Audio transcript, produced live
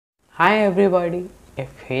Hi everybody, if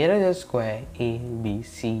here is a square A, B,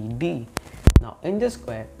 C, D. Now in this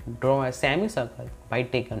square, draw a semicircle by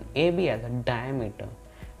taking AB as a diameter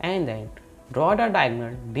and then draw the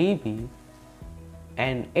diagonal DB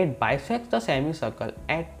and it bisects the semicircle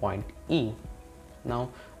at point E. Now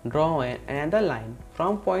draw another line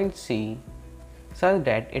from point C such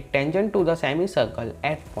that it tangent to the semicircle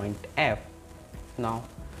at point F. Now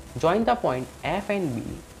join the point F and B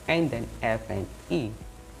and then F and E.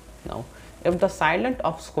 Now, if the side length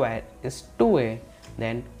of square is 2a,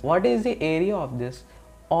 then what is the area of this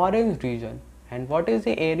orange region and what is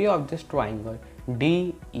the area of this triangle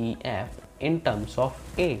DEF in terms of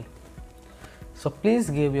a? So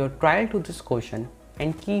please give your trial to this question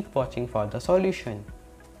and keep watching for the solution.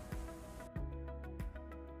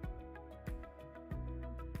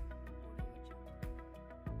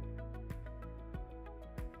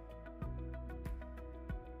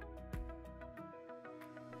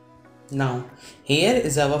 Now, here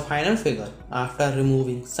is our final figure after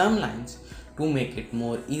removing some lines to make it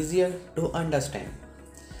more easier to understand.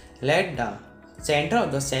 Let the center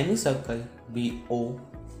of the semicircle be O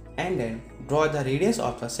and then draw the radius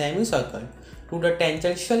of the semicircle to the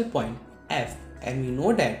tangential point F, and we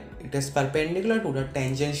know that it is perpendicular to the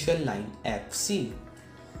tangential line FC.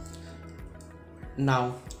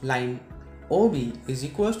 Now line OB is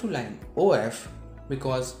equals to line OF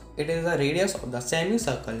because it is the radius of the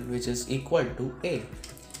semicircle which is equal to A,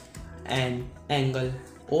 and angle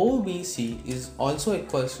OBC is also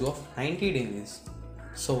equals to of 90 degrees.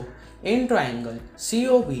 So in triangle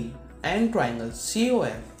COB and triangle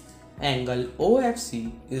COF, angle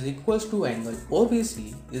OFC is equals to angle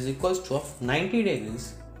OBC is equals to of 90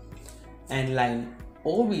 degrees, and line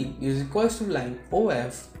OB is equals to line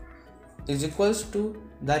OF is equals to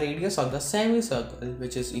the radius of the semicircle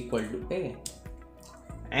which is equal to A.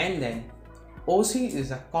 And then OC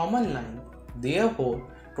is a common line, therefore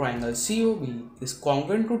triangle COB is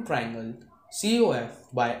congruent to triangle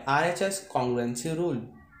COF by RHS congruency rule.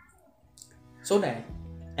 So that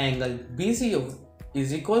angle BCO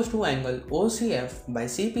is equals to angle OCF by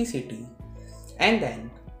CPCT, and then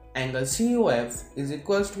angle COF is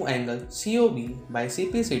equals to angle COB by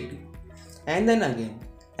CPCT, and then again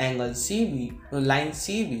angle line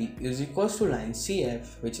CB is equals to line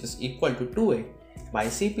CF which is equal to 2A by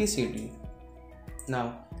CPCT.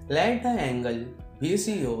 Now let the angle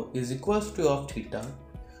BCO is equals to of theta,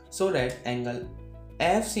 so that angle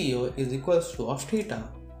FCO is equals to of theta.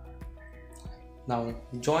 Now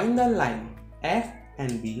join the line F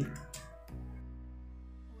and B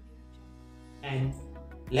and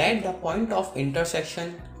let the point of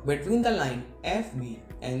intersection between the line FB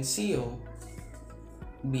and CO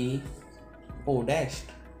be O dashed.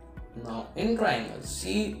 Now in triangle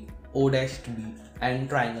CO dashed B and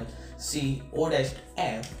triangle CO dashed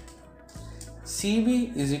F,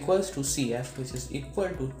 CB is equals to CF which is equal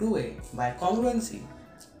to 2A by congruency,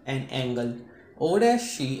 and angle O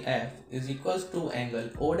dash CF is equals to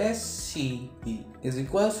angle O dash CB is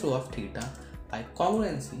equals to of theta by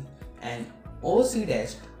congruency, and OC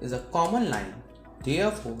dash is a common line,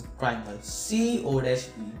 therefore triangle CO dash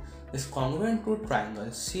B is congruent to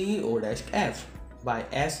triangle CO dash F by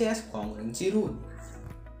SAS congruency rule.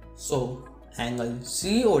 So angle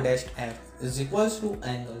CO dash F is equals to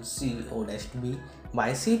angle CO dash B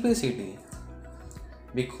by CPCT.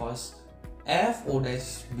 Because FO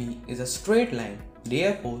dash B is a straight line,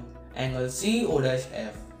 therefore angle CO dash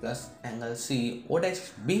F plus angle CO dash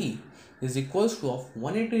B is equals to of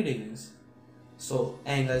 180 degrees. So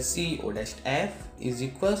angle CO dash F is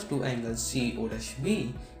equals to angle CO dash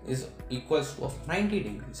B is equals to of 90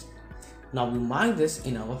 degrees. Now we mark this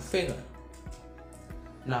in our figure.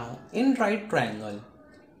 Now in right triangle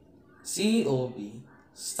COB,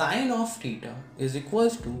 sine of theta is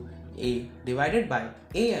equals to A divided by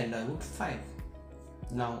A under root 5.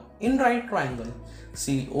 Now in right triangle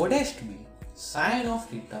CO dash B, sine of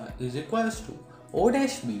theta is equals to O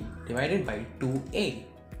dash B divided by 2A.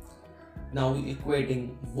 Now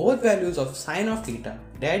equating both values of sine of theta,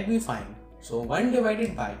 that we find. So 1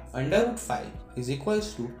 divided by under root 5 is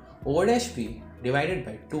equals to O dash B divided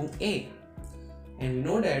by 2A. And we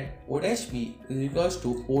know that O dash B is equals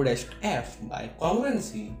to O dash F by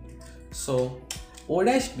congruency. So O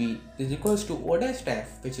dash B is equals to O dash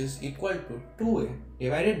F which is equal to 2A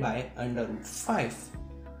divided by under root 5.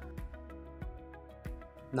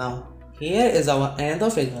 Now here is our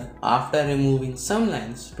another figure after removing some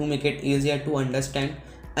lines to make it easier to understand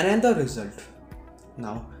another result.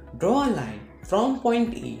 Now draw a line from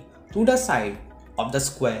point E to the side of the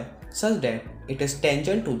square such that it is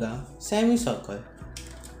tangent to the semicircle.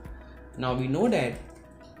 Now we know that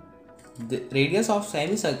the radius of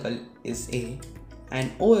semicircle is A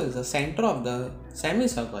and O is the center of the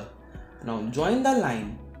semicircle. Now join the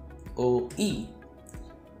line OE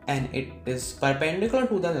and it is perpendicular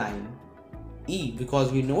to the line E,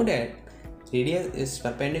 because we know that radius is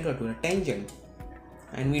perpendicular to the tangent,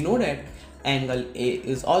 and we know that angle A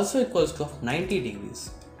is also equals to 90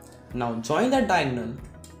 degrees. Now join the diagonal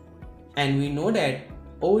and we know that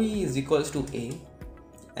OE is equals to A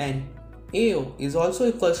and AO is also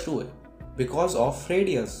equals to A because of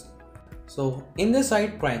radius. So in this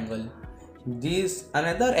right triangle, these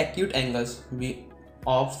another acute angles be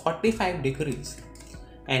of 45 degrees,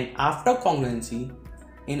 and after congruency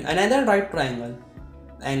in another right triangle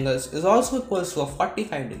angles is also equals to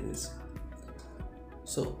 45 degrees.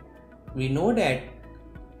 So we know that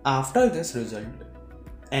after this result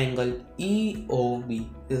angle EOB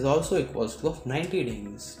is also equals to 90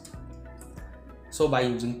 degrees. So by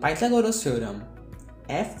using Pythagoras theorem,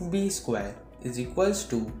 FB square is equals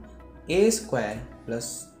to A square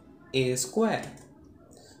plus A square.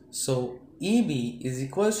 So EB is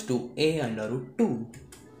equals to A under root 2.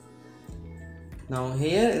 Now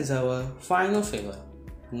here is our final figure.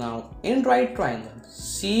 Now in right triangle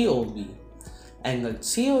COB, angle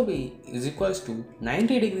COB is equals to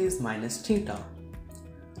 90 degrees minus theta.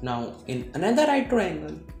 Now in another right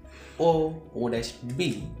triangle OB,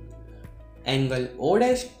 angle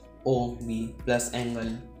OB plus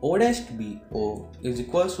angle OBO is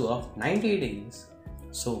equals to 90 degrees.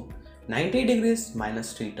 So 90 degrees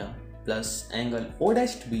minus theta plus angle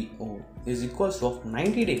OBO is equals to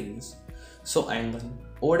 90 degrees. So angle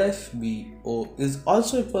OBO is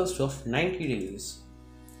also equals to 90 degrees.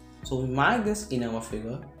 So we mark this in our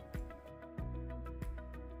figure.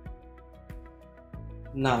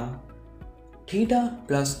 Now theta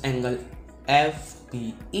plus angle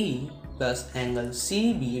FBE plus angle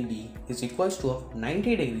CBD is equals to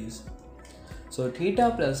 90 degrees. So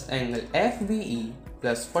theta plus angle FBE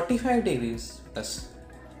plus 45 degrees plus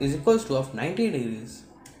is equals to 90 degrees.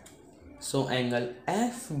 So angle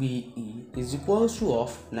FBE is equals to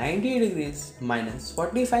 90 degrees minus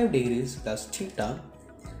 45 degrees plus theta.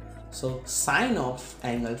 So sine of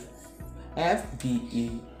angle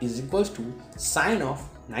FBE is equals to sine of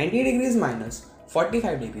 90 degrees minus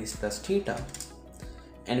 45 degrees plus theta.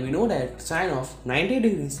 And we know that sine of 90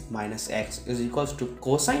 degrees minus x is equals to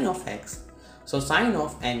cosine of x. So sine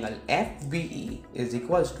of angle FBE is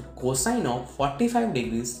equals to cosine of 45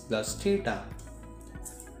 degrees plus theta.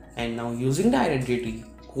 And now using the identity,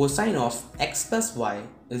 cosine of x plus y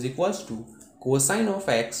is equals to cosine of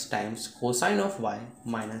x times cosine of y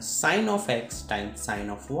minus sine of x times sine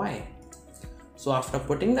of y. So after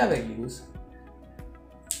putting the values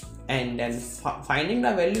and then finding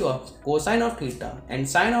the value of cosine of theta and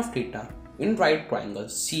sine of theta in right triangle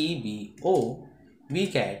CBO, we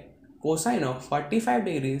get cosine of 45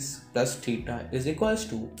 degrees plus theta is equals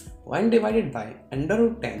to 1 divided by under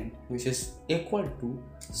root 10, which is equal to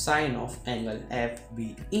sine of angle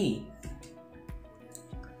FBE.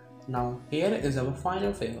 Now here is our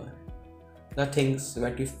final figure. The things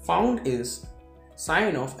that we found is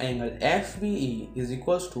sine of angle FBE is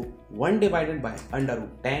equals to 1 divided by under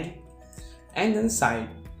root 10, and then side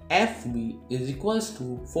FB is equals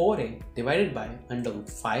to 4a divided by under root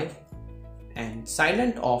 5, and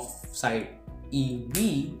silent of side EB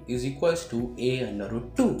is equals to a under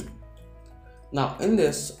root 2. Now in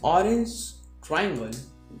this orange triangle,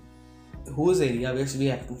 whose area which we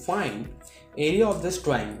have to find, area of this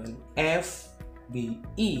triangle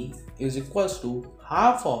FBE is equals to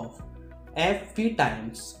half of FB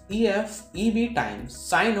times EB times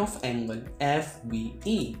sine of angle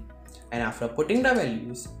FBE, and after putting the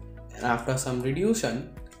values and after some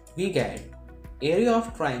reduction, we get area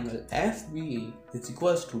of triangle FBE is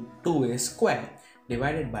equals to 2a square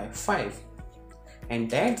divided by 5, and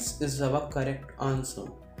that is our correct answer.